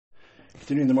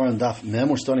Continuing the more on Daf Mem,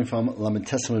 we're starting from Lamed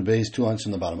Tesam Beis, 2 lines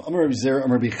from the bottom. Amar Rabbi Zer,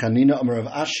 Amar Rabbi Chanina, Amar Rav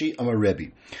Ashi, Amar Rebbe.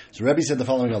 So Rebbe said the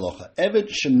following halacha: Eved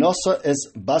shenosa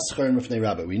es baschar mifnei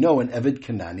Rabbi. We know an Eved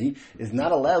Kanani is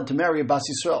not allowed to marry a Bas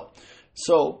Yisrael.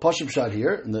 So Pashim Shad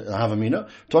here in the Havamina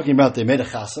talking about they made a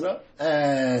chasana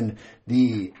and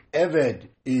the Eved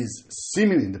is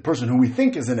seemingly the person who we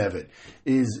think is an Eved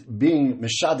is being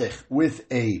meshadech with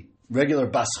a regular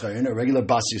Bas Chayin, a regular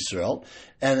Bas Yisrael,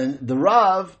 and then the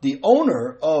Rav, the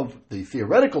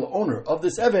theoretical owner of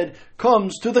this Eved,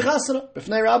 comes to the Chasana,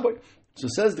 B'fnei Rabbi. So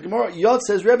says the Gemara,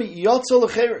 says Rebbe, Yotzo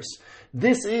L'cheres.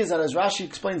 This is, and as Rashi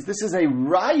explains, this is a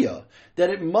raya, that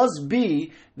it must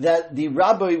be that the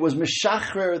Rabbi was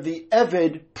Meshachrer the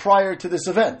Eved prior to this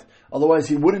event. Otherwise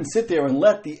he wouldn't sit there and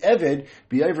let the Eved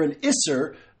be over an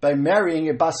Isser by marrying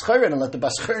a Bas Chayrin and let the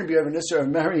Bas Chayrin be over an Isser of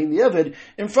marrying the Eved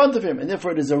in front of him. And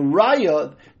therefore it is a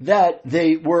raya that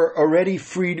they were already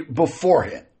freed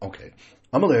beforehand. Okay.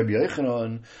 This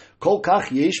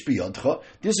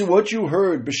is what you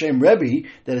heard b'shem Rebbe,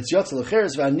 that it's Yotze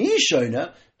L'cheres v'ani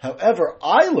shoyna. However,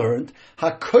 I learned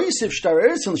hakoisif shtar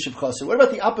erisin l'shivchasa. What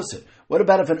about the opposite? What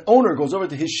about if an owner goes over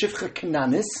to his shivcha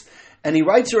kananis and he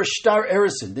writes her a shtar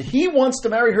erisin, that he wants to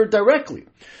marry her directly?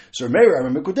 So Rameir are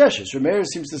mikudeshes. Rameir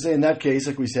seems to say in that case,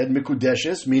 like we said,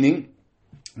 mikudeshes, meaning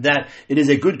that it is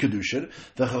a good kedushin.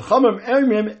 The chachamim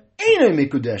erimim ain't a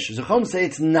mikudeshes. The chachamim say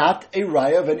it's not a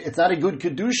raya, and it's not a good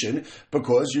kedushin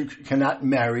because you cannot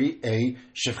marry a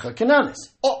shivcha kananis.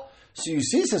 Oh. So you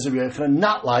see, says Rabbi Yochanan,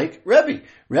 not like Rebbe.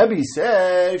 Rebbe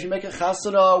said, if you make a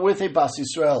chasana with a Bas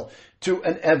Yisrael to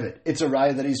an Eved, it's a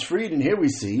raya that he's freed. And here we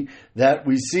see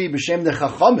b'shem the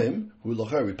Chachamim, who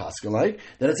locher we paskin like,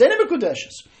 that it's Eina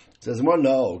Mekudeshes. Says more,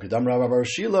 no. Kedam Rabbi Bar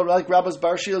Shila, like Rabbi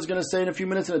Bar Shila is going to say in a few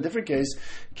minutes in a different case,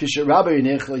 Kisha Rabbi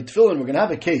Nechli Tefillin, we're going to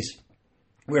have a case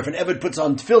where if an Eved puts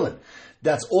on Tefillin,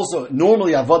 that's also,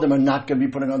 normally Avodim are not going to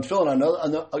be putting on Tefillin.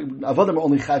 Avodim are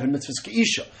only chayv in mitzvahs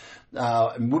Keisha.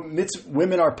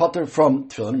 Women are pater from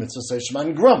tefillin, mitzvah say Shema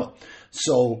and Grama.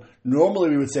 So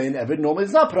normally we would say an Eved normally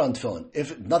is not put on tefillin.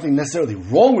 If nothing necessarily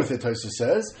wrong with it, Tosfos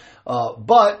says,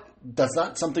 but that's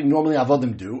not something normally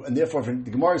Avodim do, and therefore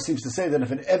the Gemara seems to say that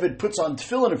if an Eved puts on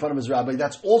tefillin in front of his rabbi,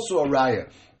 that's also a raya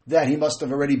that he must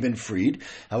have already been freed.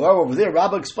 However, over there,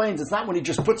 Rabbi explains it's not when he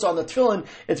just puts on the tefillin,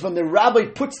 it's when the rabbi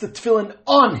puts the tefillin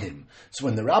on him. So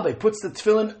when the rabbi puts the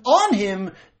tefillin on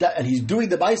him, and he's doing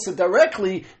the baisa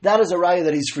directly, that is a raya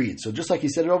that he's freed. So just like he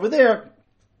said it over there,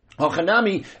 the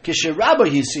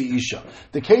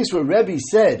case where Rebbe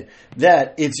said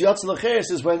that it's Yotze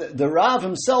L'cheres is when the Rav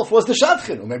himself was the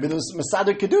Shadchan, or maybe there was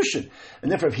Masader Kedushin.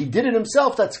 And therefore, if he did it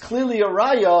himself, that's clearly a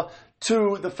raya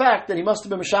to the fact that he must have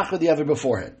been Meshachar the Eved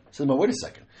beforehand. So, wait a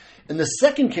second. In the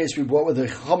second case we brought, where the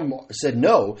Chacham said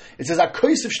no, it says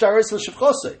Akoisiv Shtaris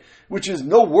L'Shivchosei, which is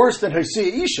no worse than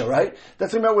Hosei Isha, right?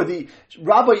 That's about where the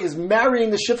rabbi is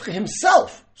marrying the Shivcha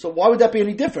himself. So why would that be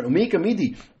any different? He's not going to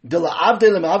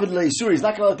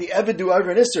let the Eved do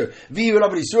over an Isser,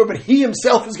 but he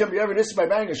himself is going to be over an Isser by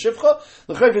marrying a Shivcha.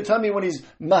 L'chayv, you tell me when he's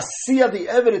Masiyah the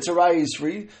Eved, it's a raya he's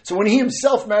free. So when he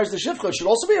himself marries the Shivcha, it should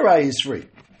also be a raya he's free.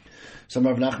 Some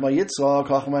of Nachma Yitzchak,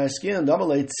 Chachma Eskin,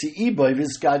 Damalei Tzi'i Boy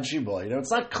Vizkadji Boy. Now it's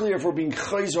not clear if we're being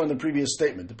chayzer on the previous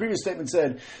statement. The previous statement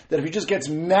said that if he just gets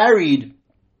married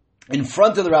in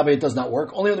front of the rabbi, it does not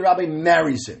work. Only when the rabbi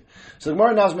marries him. So the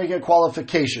Gemara now is making a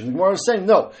qualification. The Gemara is saying,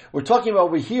 no, we're talking about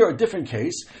over here a different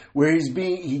case where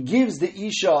he gives the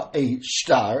Isha a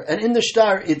shtar, and in the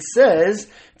shtar it says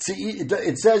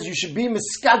you should be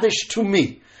miskadish to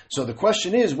me. So the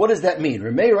question is, what does that mean?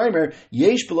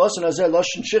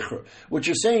 What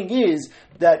you're saying is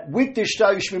that with the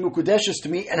shtar you should be mukudeshes to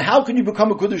me, and how can you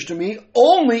become a kudesh to me?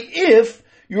 Only if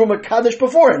you were makadesh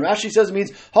beforehand. Rashi says it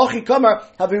means hachi kamar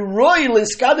have a royal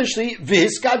iskadeshli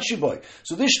v'hiskadshi.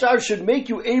 So this shtar should make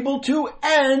you able to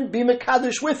and be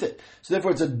makadesh with it. So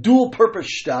therefore, it's a dual purpose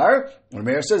shtar. When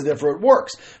Meir says, therefore, it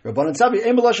works. Rabbanan Sabi, the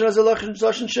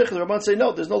Rabbanan say,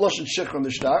 no, there's no lashon shikhr on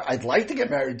the shtar. I'd like to get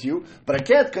married to you, but I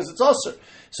can't because it's usher.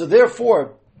 So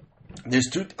therefore, there's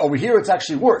two. Over here, it's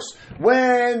actually worse.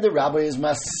 When the rabbi is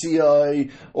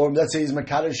masiyah, or let's say he's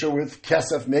makadesh with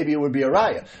kesef, maybe it would be a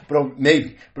raya. But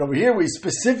over here, we're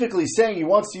specifically saying he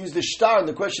wants to use the shtar, and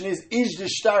the question is the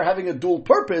shtar having a dual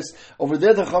purpose? Over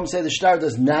there, the Chacham say the shtar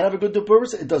does not have a good dual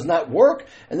purpose. It does not work,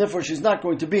 and therefore she's not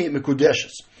going to be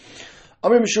mekudeshes.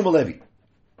 Amir Mishum Levi.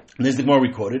 And there's the Gemara we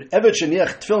quoted. Evet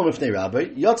sheniach tefillin mifnei rabbi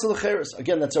yotze l'cheres.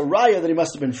 Again, that's a raya that he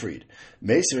must have been freed.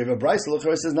 Meisir, if a brisa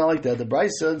l'cheres is not like that. The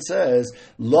brisa says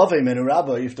love menu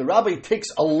rabbi. If the rabbi takes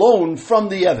a loan from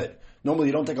the evet, Normally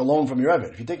you don't take a loan from your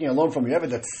Eved. If you're taking a loan from your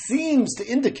Eved, that seems to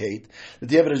indicate that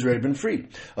the Eved has already been freed.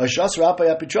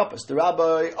 The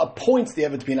rabbi appoints the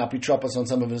Eved to be an apitropas on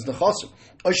some of his nechasim.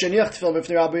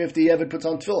 If the Eved puts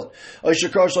on tefillin. Or if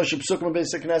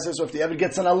the Eved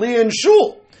gets an aliyah in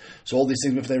shul. So all these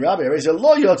things with the rabbi,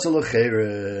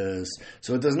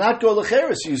 so it does not go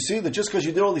lecheres. You see that just because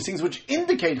you did all these things which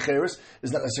indicate cheres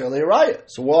is not necessarily a raya.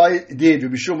 So why did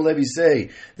Rabbi Shmuel Levi say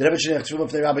that Eved Shenech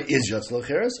Tzvum the rabbi is yotz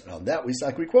lecheres? And on that we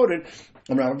quoted,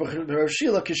 and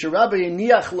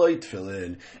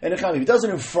if he does it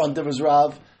in front of his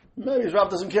Rav, maybe his Rav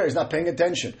doesn't care, he's not paying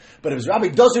attention. But if his Rabbi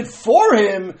does it for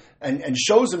him and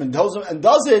shows him and tells him and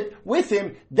does it with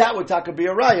him, that would taka be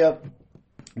a raya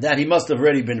that he must have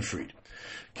already been freed.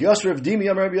 He says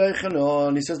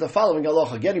the following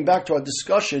halacha, getting back to our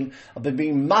discussion about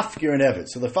being mafkir and Eved.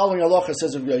 So the following halacha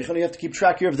says of Rabbi Yochanan, you have to keep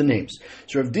track here of the names.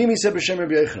 So Rav Dimi said b'shem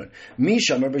Rabbi Yochanan,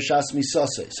 Misha b'shas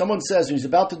misase. Someone says when he's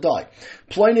about to die,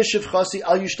 Ploine shivchasi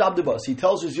al yishtabdebas. He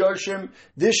tells his Yarshim,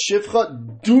 this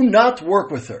shivcha, do not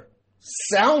work with her.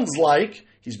 Sounds like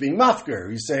he's being mafkir.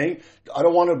 He's saying, I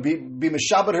don't want to be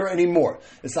meshabed her anymore.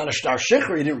 It's not a shtar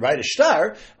shecher. He didn't write a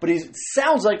shtar, but it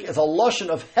sounds like it's a lashon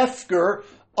of hefker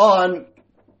on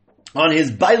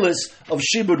his bailus of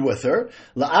shibud with her.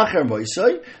 La'achar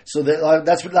moisai. So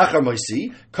that's what la'achar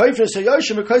moisi. Kaifres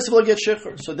ha'yarshim v'kaisav will get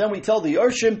shecher. So then we tell the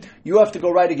yarshim, you have to go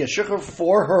right to get shecher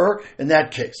for her in that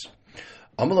case.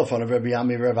 Amalafon of Rabbi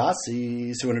Yami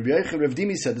Ravasi. So when Rabbi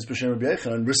Dimi said this, Rabbi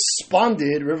Yochanan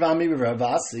responded Rav Ami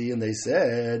Ravasi, and they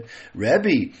said,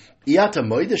 Rabbi, Iyata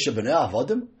Moidesh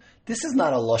Avodim. This is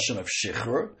not a lashon of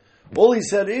shichur. All he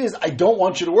said is, I don't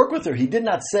want you to work with her. He did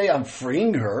not say, I'm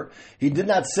freeing her. He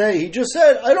just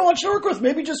said, I don't want you to work with her.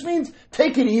 Maybe it just means,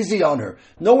 take it easy on her.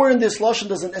 Nowhere in this lashon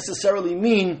doesn't necessarily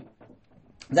mean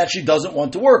that she doesn't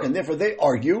want to work, and therefore they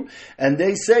argue, and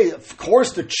they say, of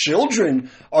course the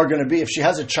children are going to be, if she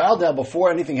has a child now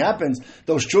before anything happens,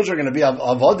 those children are going to be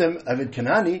avodim, avid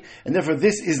kanani, and therefore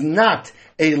this is not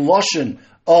a lashon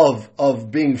of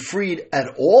being freed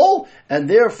at all, and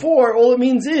therefore all it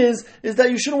means is that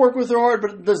you shouldn't work with her hard,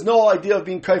 but there's no idea of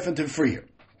being kaifin to free her.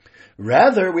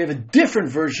 Rather, we have a different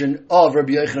version of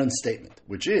Rabbi Yochanan's statement,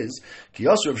 which is, Ki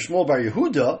Yasser of Shmuel Bar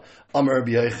Yehuda, Amar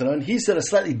Rabbi Yochanan, he said a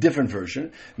slightly different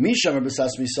version, Misham Rabbi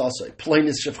Sas Misasai,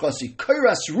 Plainis Shefchasi,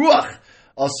 Kairas Ruach,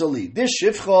 Asali. This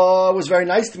shivcha was very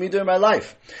nice to me during my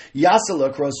life. Yasala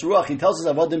across ruach. He tells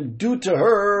us Avadim, do to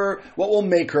her what will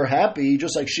make her happy,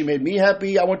 just like she made me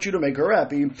happy. I want you to make her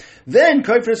happy. Then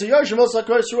the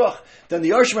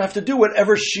Yarshim have to do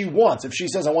whatever she wants. If she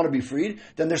says I want to be freed,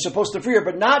 then they're supposed to free her,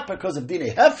 but not because of Dine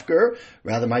Hefker.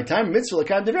 Rather, my time mitzvah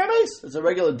l'kam divrei ameis. It's a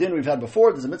regular din we've had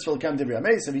before. There's a mitzvah l'kam divrei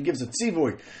ameis. If he gives a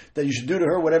tzivui that you should do to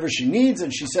her whatever she needs,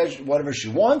 and she says whatever she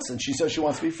wants, and she says she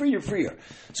wants to be free, you free her.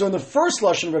 So in the first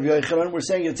lashon of Rabbi Yochanan, we're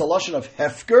saying it's a lashon of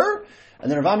hefker, and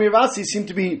then Rav Ami Ravasi seem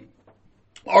to be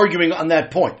arguing on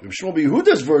that point. Rav Shmuel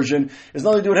Yehuda's version is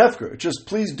not only do it hefker; it's just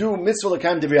please do mitzvah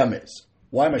l'kam divrei ameis.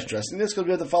 Why am I stressing this? Because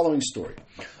we have the following story.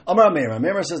 Amar Meir.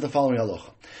 Meir says the following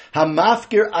halacha: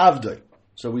 Hamafkir avdoi.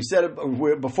 So we said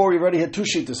before, we already had two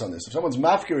shittas on this. If someone's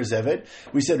mafkir is eved,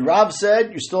 we said Rav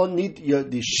said you still need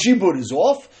the shibud is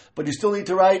off, but you still need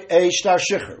to write a shtar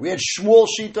shicher. We had Shmuel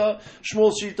shita.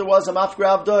 Shmuel shita was a mafkir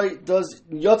avdoi does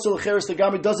yotzel cheres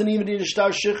tegami doesn't even need a shtar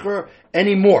shicher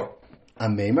anymore.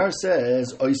 Ameimar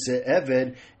says oise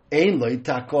eved ein loy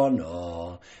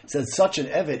takona. Says such an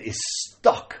eved is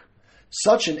stuck.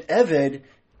 Such an eved,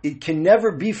 it can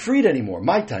never be freed anymore.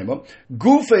 My time,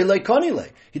 gufe leikonile.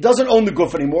 He doesn't own the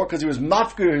guf anymore because he was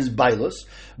mafkir his bailus,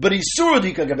 but he's surah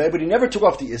but he never took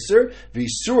off the iser.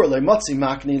 V'surah lematzi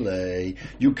maknile.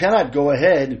 You cannot go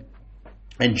ahead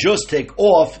and just take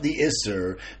off the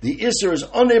iser. The iser is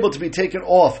unable to be taken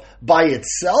off by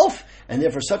itself, and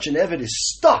therefore such an eved is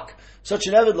stuck. Such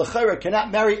an eved l'chayra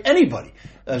cannot marry anybody.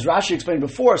 As Rashi explained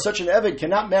before, such an eved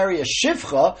cannot marry a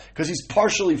shivcha because he's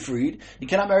partially freed. He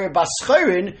cannot marry a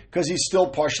baschairin because he's still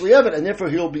partially eved, and therefore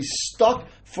he'll be stuck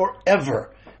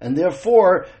forever. And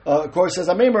therefore, of course, as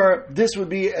Ameimer, this would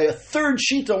be a third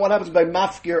shita. What happens by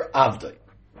mafkir avdai?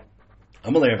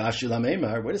 Amalei Rav Ashi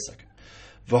Ameimer. Wait a second.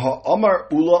 V'ha Amar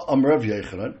Ula Amrav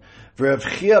Yechanan. V'Rav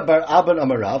Chia Bar Aban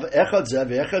Amarav Echad Zeh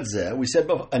V'Echad Zeh. We said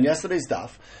on yesterday's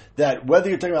daf that whether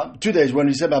you're talking about 2 days, when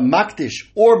you said about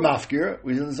makdish or mafkir,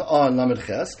 we said on Lamed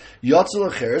Ches, Yotzel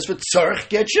Acheres v'Tzarech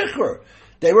Get Shechur.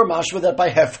 They were mashma that by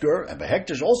hefker, and by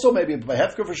hektish also maybe, but by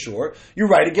hefker for sure, you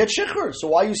write a get shechur. So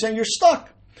why are you saying you're stuck?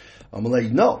 I'm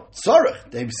like, no,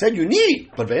 tzarech. They said you need,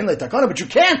 but you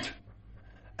can't.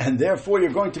 And therefore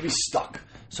you're going to be stuck.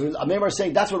 So Amemar is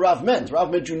saying that's what Rav meant. Rav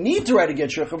meant you need to write a get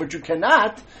shechur, but you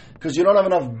cannot because you don't have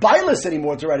enough bailis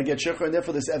anymore to write a get shechur, and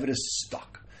therefore this evidence is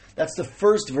stuck. That's the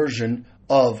first version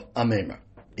of Amemar.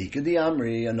 Ikadi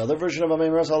Amri, another version of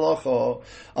Amemar's halacha.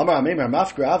 Amar Amemar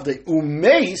mafker avdei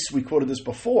umeis. We quoted this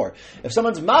before. If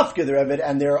someone's mafker their eved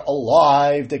and they're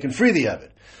alive, they can free the eved.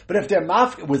 But if they're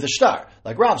mafker with a star,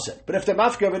 like Rav said, but if they're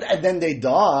mafker eved and then they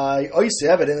die, oise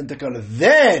eved and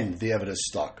then the eved is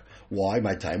stuck. Why?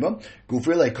 My timer.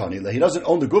 Gufri leikani. He doesn't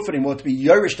own the guf anymore to be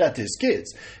yerished at his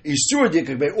kids. Isur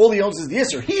dikakbei. All he owns is the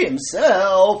isur. He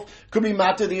himself could be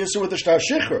matter the isur with the shtar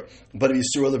shicher. But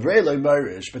isur levrei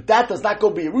leimarish. But that does not go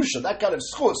be Yerusha. That kind of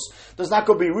schus does not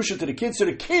go be Yerusha to the kids. So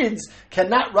the kids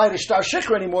cannot write a shtar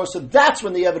shicher anymore. So that's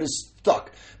when the evidence is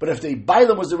stuck. But if the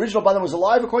Bailam was the original Bailam was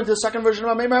alive, according to the second version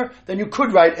of Amemar, then you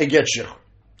could write a get shicher.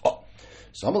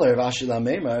 So Rav Ashi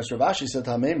said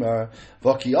to Hamemar,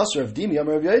 Rav Dimi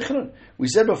Amar Rav Yochanan. We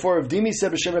said before, Rav Dimi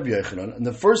said b'shem Rav Yochanan. In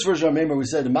the first version of Hamemar, we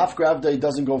said the mafker avdei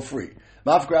doesn't go free.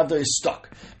 Mafker avdei is stuck.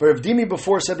 But Rav Dimi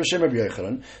before said b'shem Rav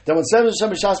Yochanan. Then when said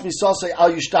b'shem B'shas Misal say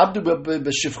al yishtabdu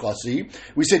b'shifchasi,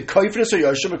 we said koifnes or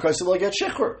yoshim because they'll get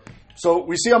shechur. So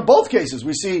we see on both cases,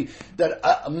 we see that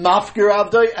mafker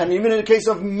avdei, and even in the case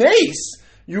of mace,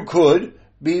 you could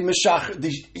be meshach.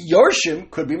 The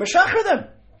yoshim could be meshacher them.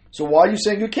 So why are you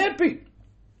saying you can't be?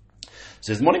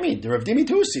 Says, what do you mean? The Rav Dimi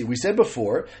Tusi. We said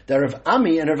before that Rav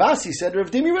Ami and Rav Asi said Rav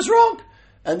Dimi was wrong.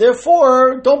 And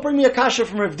therefore, don't bring me a kasha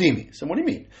from Rav Dimi. So what do you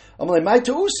mean? I'm like, my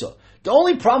Tusa. The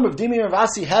only problem Rav Dimi and Rav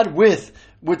Asi had with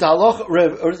the halacha,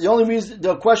 or the only reason,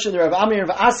 the question that Rav Ami and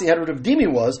Rav Asi had with Rav Dimi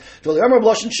was,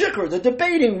 they're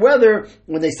debating whether,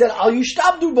 when they said, Al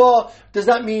Yishtabdu Ba, does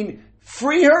that mean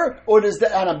free her, or does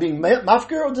that, and I'm being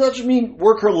mafker, or does that just mean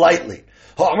work her lightly?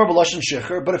 But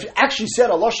if you actually said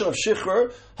a lashon of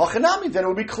shichur, hachanami, then it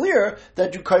would be clear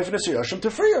that you kaifin a yoshim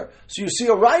to free her. So you see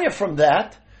a raya from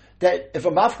that if a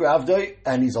mafker avdei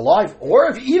and he's alive,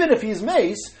 or even if he's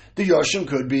mace, the yoshim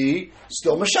could be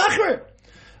still mashacher.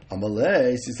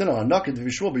 Amalei says, no, I'm not going to be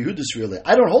sure, but really,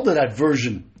 I don't hold to that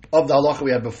version of the halacha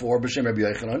we had before, b'shem Rabbi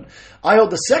Yochanan. I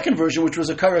hold the second version, which was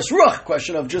a karas ruach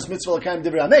question of just mitzvah l'kayim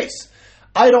divrei mace.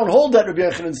 I don't hold that Rabbi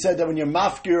Yochanan said that when you're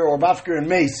mafkir or mafkir and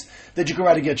mace that you can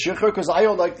write a get shechur, because I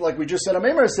hold like we just said,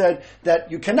 Amemar said that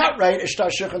you cannot write a shtar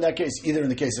shechur in that case, either in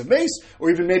the case of mace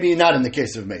or even maybe not in the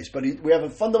case of mace. But we have a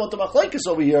fundamental machlekes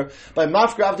over here by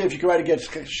mafkir avdei if you can write a get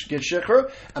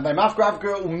shechur, and by mafkir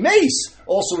avdei mace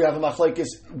also we have a machlekes,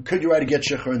 could you write a get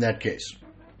shechur in that case?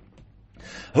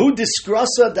 Who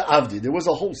disgrasa the avdi? There was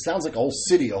sounds like a whole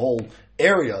city, a whole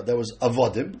area that was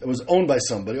avodim, that was owned by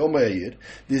somebody, Omayid.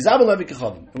 The Zabal Levi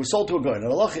Kechavim. It was sold to a goy. And the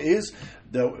halacha is,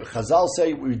 the Chazal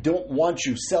say, we don't want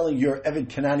you selling your Eved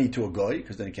Kanani to a goy,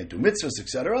 because then you can't do mitzvahs,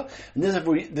 etc. And there's a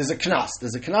knas.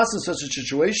 There's a knas in such a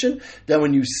situation that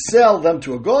when you sell them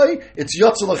to a goy, it's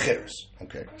yotzel acheres.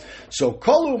 Okay. So,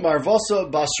 Kolu Marvasa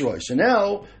Basroi. So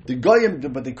now, the goyim,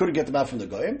 but they couldn't get them out from the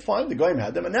goyim. Fine, the goyim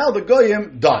had them, and now the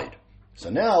goyim died. So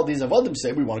now, these avodim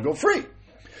say, we want to go free.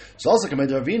 So also Kamei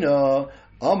Ravina,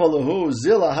 Amalahu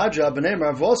Zila Haja B'nei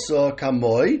Marvosa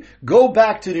Kamoy, go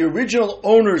back to the original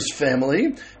owner's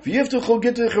family, V'yivtuchu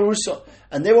Gittin Cherusa,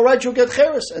 and they will write you a get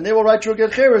cheres,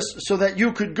 so that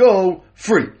you could go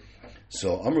free.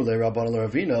 So Amrulei Rabban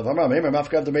Ravina, V'amar Amemar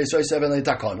Mafkav D'mei Soy Seven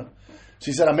Le'takana. So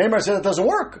he said, Amemar said it doesn't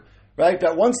work. Right,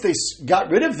 that once they got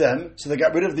rid of them, so they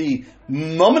got rid of the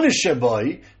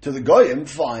Mamanisheboy to the Goyim,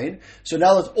 fine. So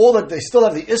now that's all that they still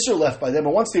have the Isser left by them.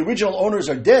 But once the original owners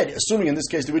are dead, assuming in this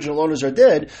case the original owners are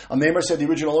dead, Amemar said the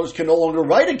original owners can no longer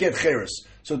write a get cheres.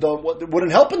 So it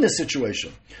wouldn't help in this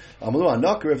situation. Amalu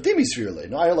Anak Rav Dimi Svirle.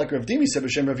 Now I like Rav Dimi said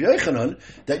b'shem Rav Yochanan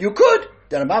that you could,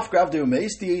 that a mafker avdei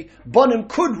umeis, the Banim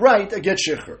could write a get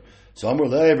shecher. So Amr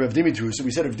Leib Rav Dimi Tusa.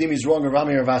 We said if Dimi is wrong, and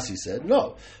Rami Ravasi said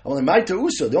no. Only my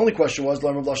Usa. The only question was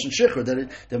Lam Lashon Shechur.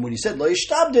 Then when he said Lo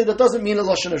Yishtabde, that doesn't mean a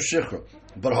Lashon of Shechur.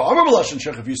 But Ha'amar Lashon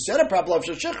Shechur. If you said a proper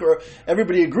Lashon Shechur,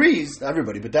 everybody agrees. Not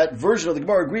everybody, but that version of the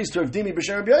Gemara agrees to Rav Dimi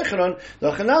b'shem Rabbi Yochanan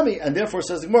the Chanami, and therefore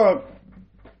says the Gemara.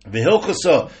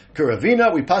 V'hilchasa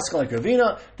Karavina, we pass like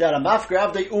Karavina that a mafker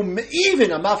avdei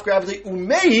even a mafker avdei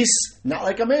umeis, not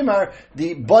like a memar,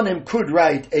 the banim could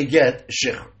write a get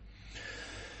shechur.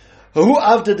 Who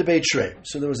avdei the beit shrei?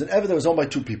 So there was an evid that was owned by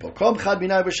two people. Kom chad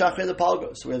binay b'shacher the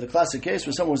palgo. So we have the classic case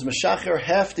where someone was meshacher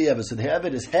half the evid. So the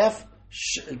evid is half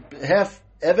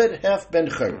evid, half ben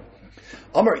chayr.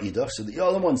 Amar Idach, so the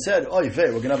other one said, we're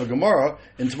going to have a Gemara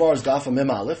in tomorrow's Daf of Mem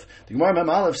Aleph. The Gemara Mem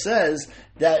Aleph says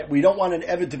that we don't want an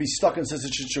Eved to be stuck in such a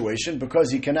situation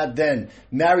because he cannot then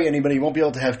marry anybody, he won't be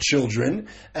able to have children,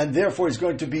 and therefore he's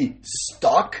going to be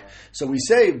stuck. So we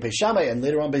say, Beis Shammai and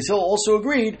later on Beis Hillel also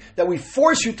agreed that we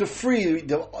force you to free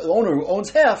the owner who owns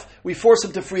half, we force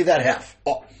him to free that half.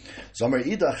 So Amar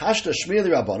Idach, Hashta Shmir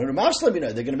Rabbanon,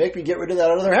 they're going to make me get rid of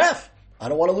that other half. I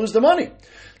don't want to lose the money.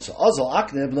 So Azal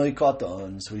Akneb no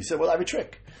Katan. So he said, well, I have a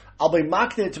trick. I'll be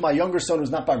makne to my younger son who's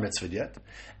not bar mitzvah yet,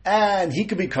 and he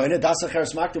could be kind of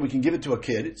dasacheres makne. We can give it to a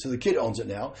kid, so the kid owns it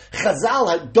now.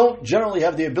 Chazal don't generally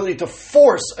have the ability to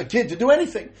force a kid to do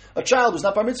anything. A child who's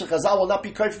not bar mitzvah, Chazal will not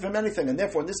be kind for him anything, and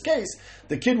therefore in this case,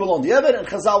 the kid will own the Eved, and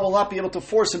Chazal will not be able to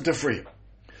force him to free him.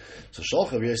 So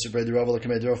Sholchav Yosef Bredi Rav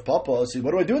L'Kamei of Papa. So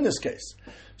what do I do in this case?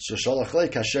 So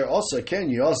Sholachlei Kasher also Ken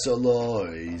you also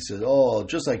lo. He said,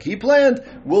 just like he planned,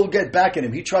 we'll get back at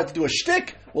him. He tried to do a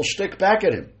shtick, we'll shtick back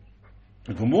at him.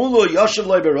 He will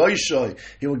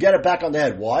get it back on the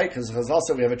head. Why? Because Chazal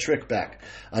said we have a trick back.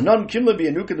 We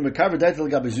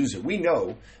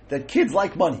know that kids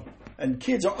like money, and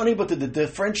kids are unable to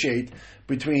differentiate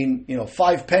between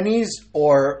 5 pennies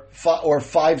or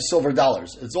 $5 silver.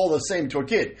 It's all the same to a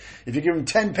kid. If you give him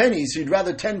 10 pennies, he'd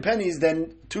rather 10 pennies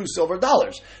than $2 silver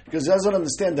because he doesn't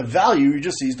understand the value. He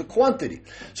just sees the quantity.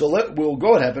 So we'll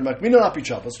go ahead and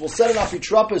we'll set an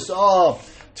apitrapis up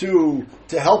to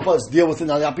help us deal with it.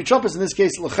 Now the apitrapis in this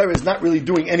case, l'chera, is not really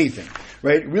doing anything,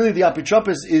 right? Really, the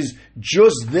apitrapis is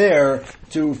just there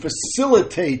to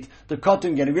facilitate the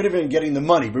katan getting rid of it and getting the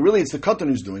money. But really, it's the katan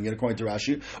who's doing it, according to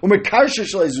Rashi.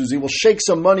 Will shake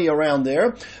some money around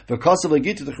there.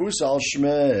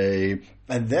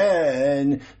 And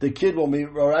then the kid will be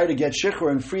all right to get shikhr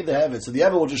and free the Eved. So the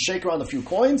Eved will just shake around a few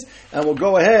coins and we'll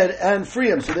go ahead and free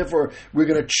him. So therefore, we're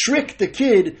going to trick the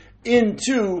kid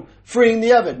into freeing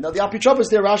the Eved. Now the apitrapis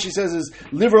there, Rashi says, is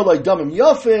liver like damim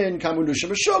yafin,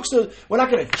 kamunushim ashok. So we're not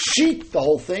going to cheat the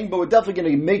whole thing, but we're definitely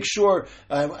going to make sure,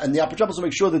 and the apitrapis will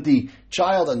make sure that the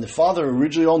child and the father who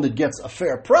originally owned it gets a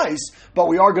fair price, but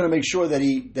we are going to make sure that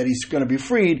he's going to be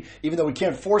freed, even though we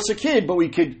can't force a kid, but we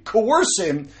could coerce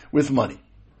him with money.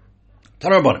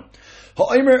 Tanarbanim.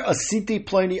 Ha'omer asiti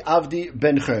ploni avdi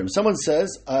ben chayim. Someone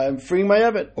says, I'm freeing my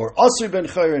Eved, or asri ben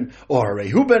chayim, or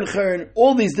harehu ben chayim.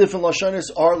 All these different lashonis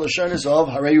are lashonis of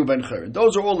harehu ben chayim.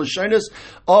 Those are all lashonis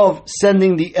of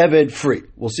sending the Eved free.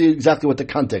 We'll see exactly what the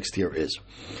context here is.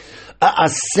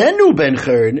 Asenu ben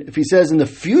chayim, if he says in the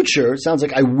future, it sounds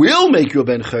like I will make you a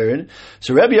ben chayim.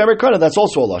 So Rabbi Yamer that's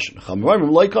also a lashon.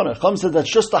 Chum says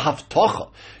that's just a haftacha.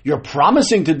 You're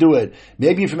promising to do it.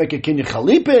 Maybe if you make a kinyan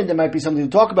chalipin, there might be something to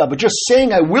talk about. But just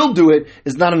saying I will do it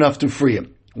is not enough to free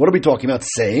him. What are we talking about?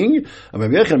 Saying? Of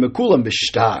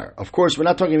course, we're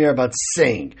not talking here about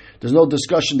saying. There's no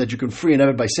discussion that you can free an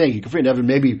Eved by saying. You can free an Eved,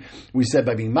 maybe we said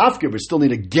by being mafkir, but still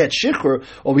need to get shikhr.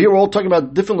 Over here, we're all talking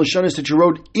about different lashonis that you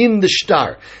wrote in the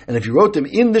shtar. And if you wrote them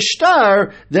in the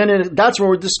shtar, then that's what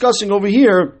we're discussing over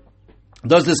here.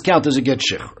 Does this count as a get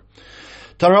shikhr?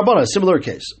 Tanarabana, similar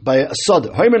case. By a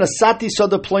sada. Hayman asati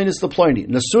sada plainis the plaini.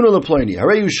 Nasuna the plaini.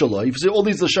 Hareyu shaloi. If you see all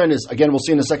these lashonis, again, we'll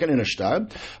see in a second in a shtar.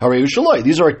 Hareyu shaloi.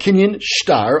 These are a kinyan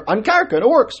shtar on karka, and it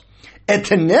works.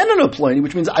 Etenena plaini,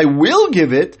 which means I will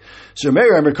give it. So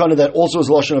Meir Americana, that also is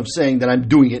a lashon of saying that I'm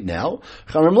doing it now.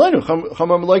 Chamam leinu.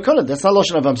 That's not a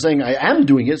lashon of I'm saying I am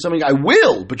doing it. Something I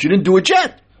will, but you didn't do it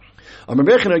yet. Again,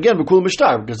 v'kul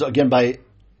mishtar, because again by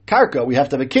karka we have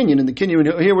to have a kinyan, and the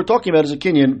kinyan here we're talking about is a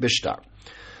kinyan bishtar.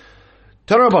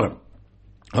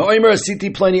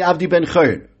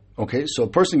 Okay, so a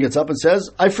person gets up and says,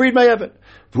 I freed my Eved.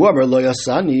 And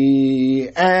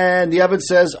the Eved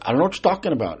says, I don't know what you're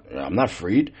talking about. I'm not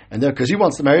freed. And because he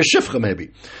wants to marry a shifcha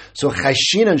maybe. So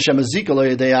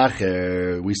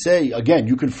we say, again,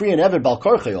 you can free an Eved bal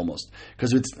korche almost,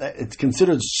 because it's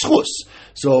considered schus.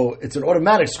 So it's an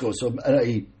automatic schus. So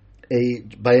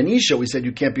by an isha, we said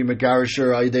you can't be megarish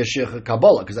or ayidei sheikh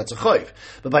kabbalah because that's a chayv.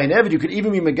 But by an eved, you could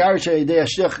even be megarish ayidei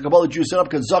sheikh kabbalah that you set up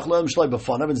because zach le'em shloi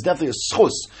b'fanav. It's definitely a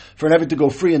schus for an eved to go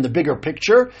free in the bigger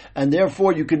picture, and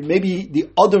therefore you could maybe the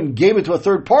other gave it to a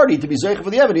third party to be zeich for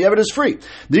the eved. The eved is free.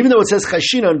 But even though it says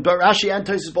chashina, but Rashi and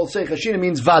Tosfos both say chashina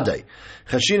means vaday.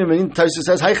 Chashina means Tosfos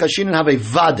says hay chashina have a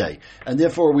vaday, and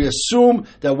therefore we assume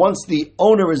that once the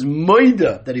owner is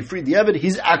moida that he freed the eved,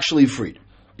 he's actually freed,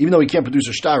 even though he can't produce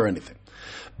a shtar or anything.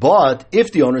 But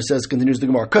if the owner says, continues the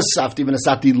Gemara, kasafti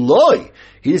v'nasati loy,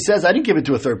 he says, I didn't give it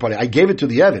to a third party, I gave it to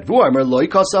the Eved.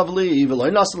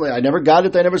 I never got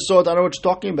it, I never saw it, I don't know what you're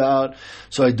talking about.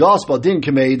 So Idas Baldin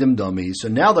Kamei Edim Dami. So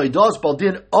now the Idas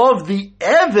Baldin of the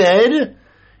Eved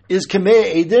is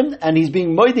Kamei Edim, and he's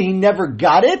being moed, he never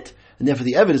got it. and therefore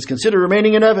the Eved is considered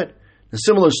remaining an Eved. A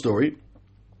similar story,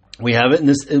 we have it in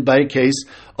this by a case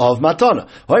of matana.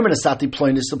 I gave a the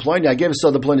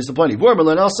ploinus to Pliny.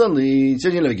 He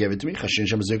said, you never gave it to me.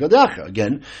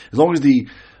 Again, as long as the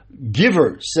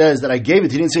giver says that I gave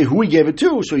it, he didn't say who he gave it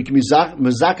to, so he can be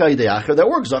mezaka ideacher. That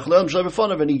works.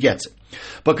 And he gets it.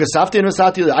 But I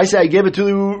say I gave it to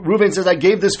Reuven. Says I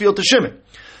gave this field to Shimon.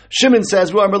 Shimon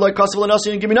says, well, I'm like Kosovo and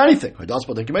didn't give me anything.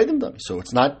 So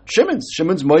it's not Shimon's.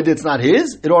 Shimon's moed, it's not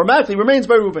his. It automatically remains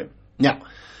by Reuven. Now,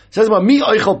 it says about mi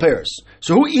oichel pears.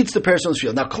 So who eats the pears on this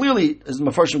field? Now, clearly, as the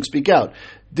Mefarshim speak out,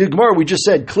 the Gemara we just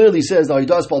said clearly says the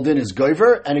Hidas Baldin is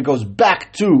goiver, and it goes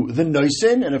back to the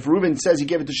Noisin. And if Reuven says he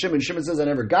gave it to Shimon, Shimon says I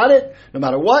never got it, no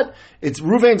matter what, it's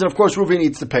Reuven's, and of course Reuven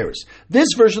eats the pears. This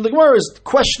version of the Gemara is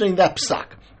questioning that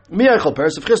psak. Mi oichel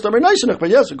pears, if Chist Amar Noisin, but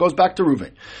yes, it goes back to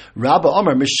Reuven. Rabba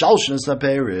Amar Mishalshin is the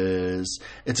pears.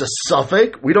 It's a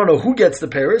suffix. We don't know who gets the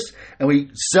pears, and we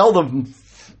sell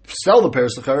the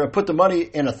pears and put the money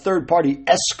in a third-party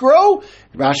escrow.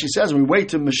 Rashi says, we wait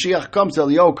till Mashiach comes, till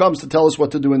Eliyahu comes to tell us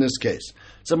what to do in this case.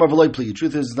 Some of the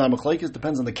truth is, it's not machlokes, it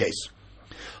depends on the case.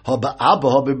 Is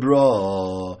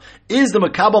the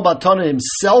Makabal Matana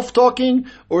himself talking,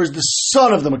 or is the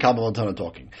son of the Makabal Matana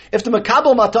talking? If the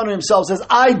Makabal Matana himself says,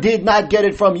 I did not get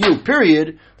it from you,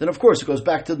 period, then of course it goes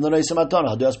back to the Naisa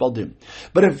Matana, Hadas Baldim.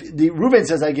 But if the Reuven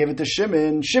says, I gave it to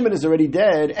Shimon, Shimon is already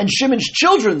dead, and Shimon's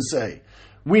children say,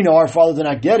 we know our father did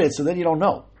not get it, so then you don't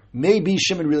know. Maybe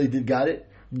Shimon really did get it,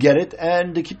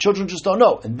 and the children just don't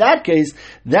know. In that case,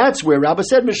 that's where Rabbah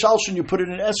said, Mishalshin, you put it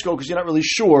in escrow because you're not really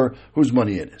sure whose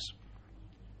money it is.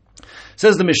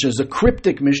 Says the Mishnah, it's a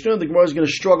cryptic Mishnah, and the Gemara is going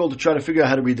to struggle to try to figure out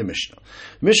how to read the Mishnah.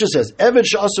 The Mishnah says, Eved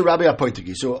she'asa Rabbi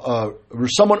apoitiki. So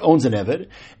someone owns an Eved,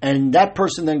 and that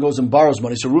person then goes and borrows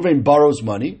money. So Reuven borrows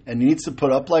money, and he needs to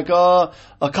put up like a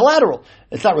collateral.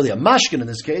 It's not really a mashkin in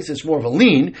this case, it's more of a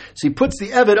lien. So he puts the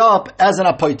Eved up as an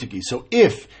apoitiki. So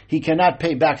if he cannot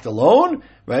pay back the loan,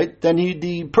 right, then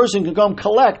the person can come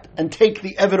collect and take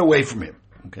the Eved away from him.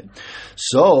 Okay,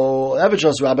 so now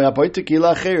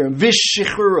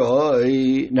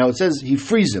it says he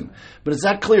frees him, but it's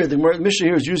not clear. The Mishnah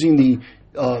here is using the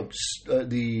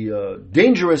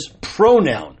dangerous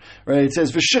pronoun, right? It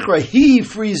says v'shichra, he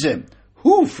frees him.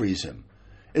 Who frees him?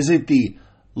 Is it the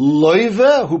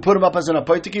loive who put him up as an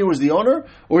apoitiki, who was the owner,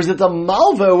 or is it the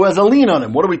malva who has a lien on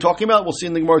him? What are we talking about? We'll see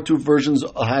in the Gemara two versions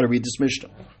of how to read this Mishnah.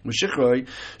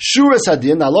 Shura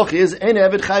sadin, the halacha is ein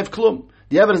eved chayv klum.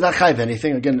 The Eved is not chayv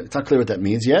anything. Again, it's not clear what that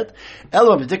means yet.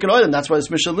 Elam b'tikkun oilam. That's why this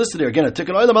Mishnah listed here. Again, a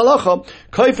tikkun oilam halacha.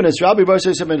 Koifenis Rabbi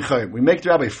v'osei ben chayim. We make the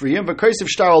Rabbi free him. V'koisiv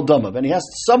shtar al damav, and he has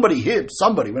somebody,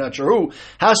 we're not sure who,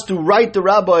 has to write the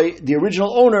Rabbi, the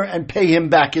original owner, and pay him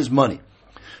back his money.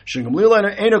 So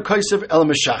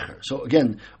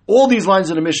again, all these lines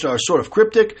in the Mishnah are sort of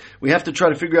cryptic. We have to try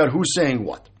to figure out who's saying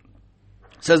what.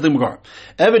 Says the Gemara.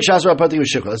 Let's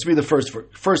be the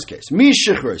first case. Mi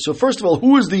shichur. So first of all,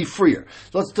 who is the freer?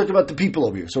 So let's talk about the people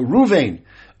over here. So Reuven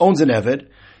owns an Eved.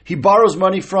 He borrows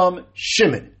money from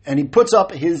Shimon, and he puts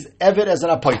up his Eved as an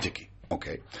apoitiki.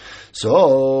 Okay.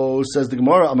 So says the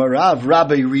Gemara, Amarav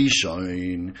Rabbi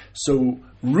Rishon. So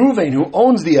Reuven, who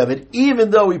owns the Eved, even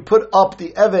though he put up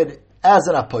the Eved as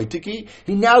an apoitiki,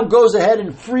 he now goes ahead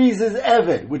and frees his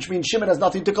Eved, which means Shimon has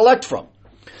nothing to collect from.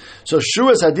 So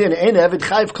Shuras Hadin Ein Eved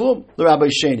Chayv Klum, the Rabbi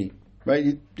Sheni.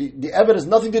 Right? The Eved has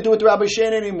nothing to do with the Rabbi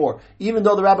Sheni anymore. Even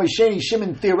though the Rabbi Sheni,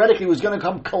 Shimon theoretically was going to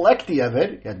come collect the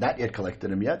Eved. He had not yet collected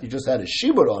him yet. He just had a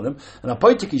shibud on him, an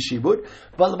apoitiki shibud.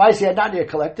 But the Maisi had not yet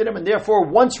collected him, and therefore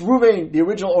once Reuven, the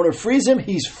original owner, frees him,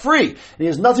 he's free. And he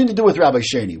has nothing to do with Rabbi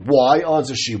Sheni. Why? Oh, it's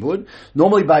a shibud.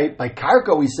 Normally by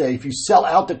karka we say, if you sell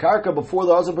out the karka before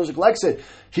the other person collects it,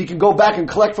 he can go back and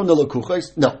collect from the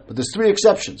lekuchos. No, but there's three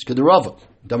exceptions. Kedarava.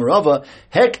 Damarava,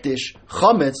 hektish,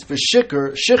 chametz,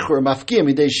 v'shikr, shichur, mafkia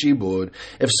midei shibud.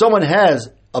 If someone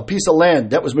has a piece of land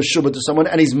that was meshubah to someone,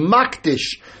 and he's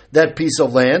maktish that piece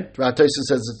of land, Rashi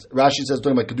says,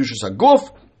 talking about kedushas haguf,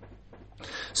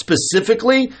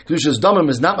 specifically, kedushas damim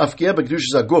is not mafkia, but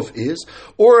kedushas haguf is.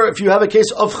 Or if you have a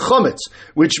case of chametz,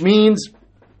 which means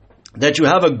that you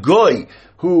have a goy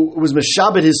who was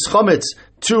meshabed his chametz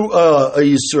to a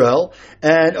Yisrael,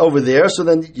 and over there, so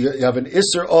then you have an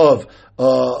Isser of,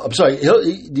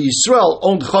 the Yisrael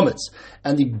owned chametz,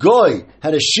 and the Goy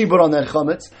had a shibud on that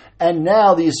chametz, and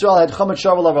now the Yisrael had chametz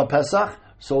shavel of Pesach,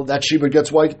 so that shibud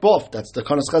gets wiped off. That's the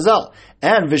Kanas Chazal.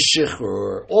 And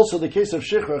v'shichur, also the case of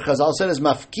shichur, Chazal said is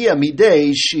mafkia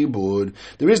midei shibud.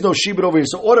 There is no shibud over here,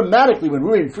 so automatically when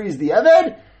Reuven frees the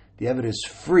Eved is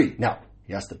free. Now,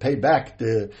 he has to pay back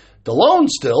the loan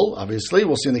still, obviously.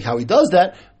 We'll see how he does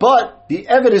that. But the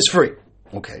Eved is free.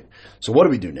 Okay, so what do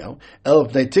we do now?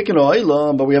 But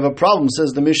we have a problem,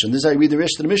 says the Mishnah. This is how you read the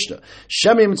rest of the Mishnah.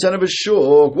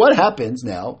 What happens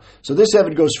now? So this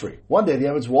Eved goes free. One day the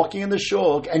Eved's walking in the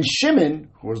shuk, and Shimon,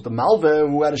 who was the Malveh,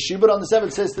 who had a shibud on this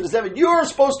Eved, says to this Eved, you're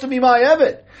supposed to be my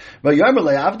Eved.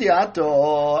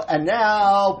 And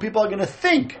now people are going to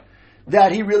think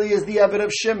that he really is the Eved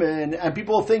of Shimon, and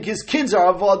people think his kids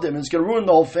are Avodim, and it's going to ruin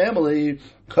the whole family.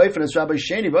 We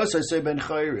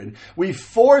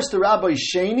forced the Rabbi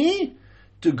Sheni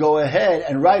to go ahead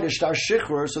and write a shtar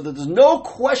shichur so that there's no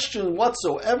question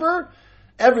whatsoever.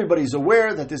 Everybody's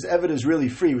aware that this Eved is really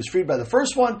free. He was freed by the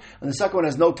first one, and the second one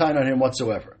has no time on him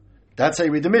whatsoever. That's how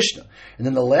you read the Mishnah. And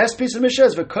then the last piece of the Mishnah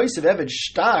is v'koisev Eved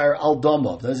shtar al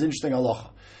domov. That's an interesting halacha.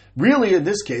 Really, in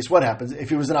this case, what happens if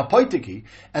he was an apoitiki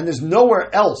and there's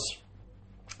nowhere else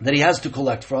that he has to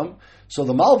collect from? So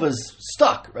the Malva's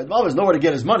stuck, right? The Malva has nowhere to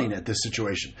get his money in this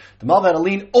situation. The Malva had to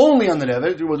lean only on the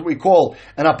Eved, what we call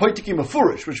an apoitiki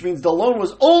mafurish, which means the loan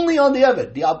was only on the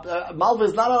Eved. The Malva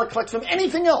is not allowed to collect from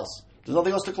anything else. There's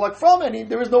nothing else to collect from, and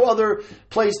there is no other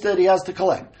place that he has to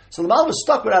collect. So the Malva is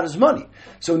stuck without his money.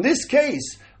 So in this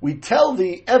case, we tell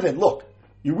the Eved, look,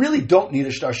 you really don't need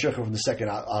a shtar shichur from the second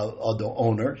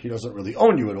owner. He doesn't really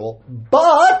own you at all.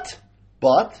 But,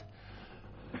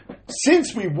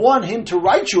 since we want him to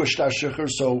write you a shtar shichur,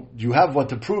 so you have what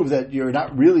to prove that you're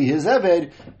not really his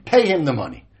Eved, pay him the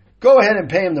money. Go ahead and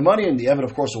pay him the money, and the Eved,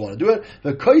 of course, will want to do it.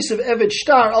 The koisev Eved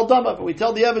shtar al damav. We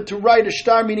tell the Eved to write a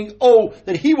shtar, meaning,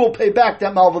 that he will pay back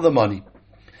that Malva the money.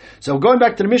 So going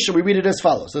back to the Mishnah, we read it as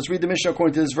follows. Let's read the Mishnah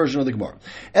according to this version of the Gemara.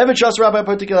 Eved shas rabbi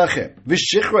particular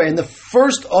v'shichra, in the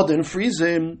first odin frees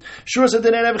him. Shur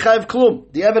sadin and evchayev klum.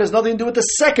 The Eved has nothing to do with the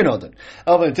second odin.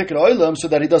 Elvin tikkun oilam, so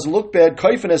that he doesn't look bad.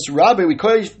 Koifenes rabbi, we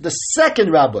call the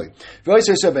second rabbi.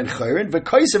 V'oisev ben chayrin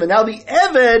v'koisev, and now the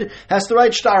Eved has to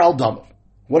write shtar al damav.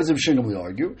 What does Shingam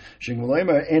argue? Shingam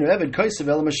Leimer ein Eved koisev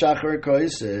el mashachar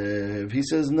koisev. He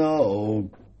says no.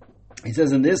 He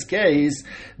says in this case,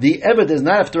 the Eved does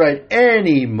not have to write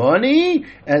any money,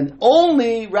 and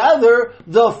only, rather,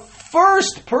 the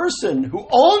first person who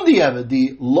owned the Eved,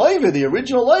 the Loiva, the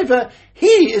original Loiva,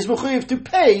 he is mechuyev to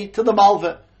pay to the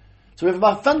Malva. So we have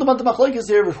a fundamental machlokes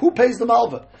here, who pays the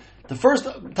Malva? The first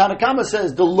Tanakama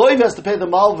says the Loiva has to pay the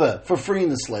Malva for freeing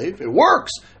the slave. It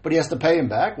works, but he has to pay him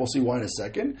back. We'll see why in a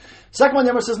second. Second one,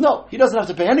 Yamar says no, he doesn't have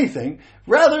to pay anything.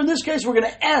 Rather, in this case, we're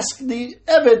going to ask the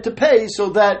Eved to pay so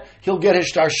that he'll get his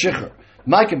shtar shichur. If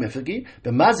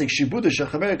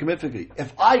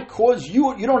I cause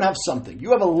you don't have something,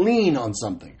 you have a lien on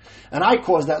something, and I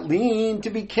cause that lien to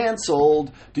be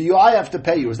cancelled, I have to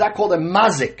pay you? Is that called a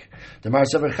mazik? The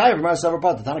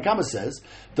Tanakama says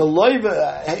the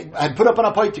loiva had put up an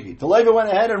apoitiki. The loiva went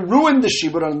ahead and ruined the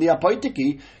shibud on the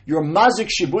apoitiki. Your mazik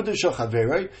shibud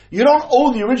shachaveri. You don't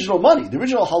owe the original money. The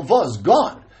original halva is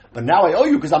gone. But now I owe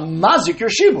you because I'm mazik your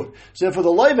shibud. So therefore the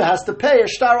loiva has to pay a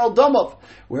shtar al domov.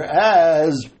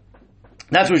 Whereas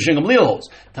that's what Shingam Leal holds.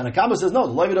 Tanakama says no,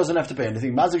 the loiva doesn't have to pay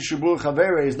anything. Mazik shibud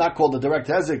chavere is not called a direct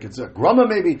hezek. It's a grama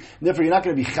maybe. And therefore you're not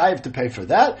going to be chayiv to pay for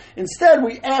that. Instead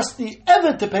we ask the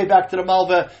Eved to pay back to the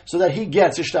malva so that he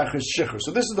gets a shtar shichur.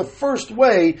 So this is the first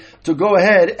way to go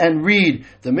ahead and read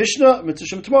the Mishnah.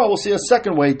 Mitzvah tomorrow we'll see a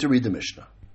second way to read the Mishnah.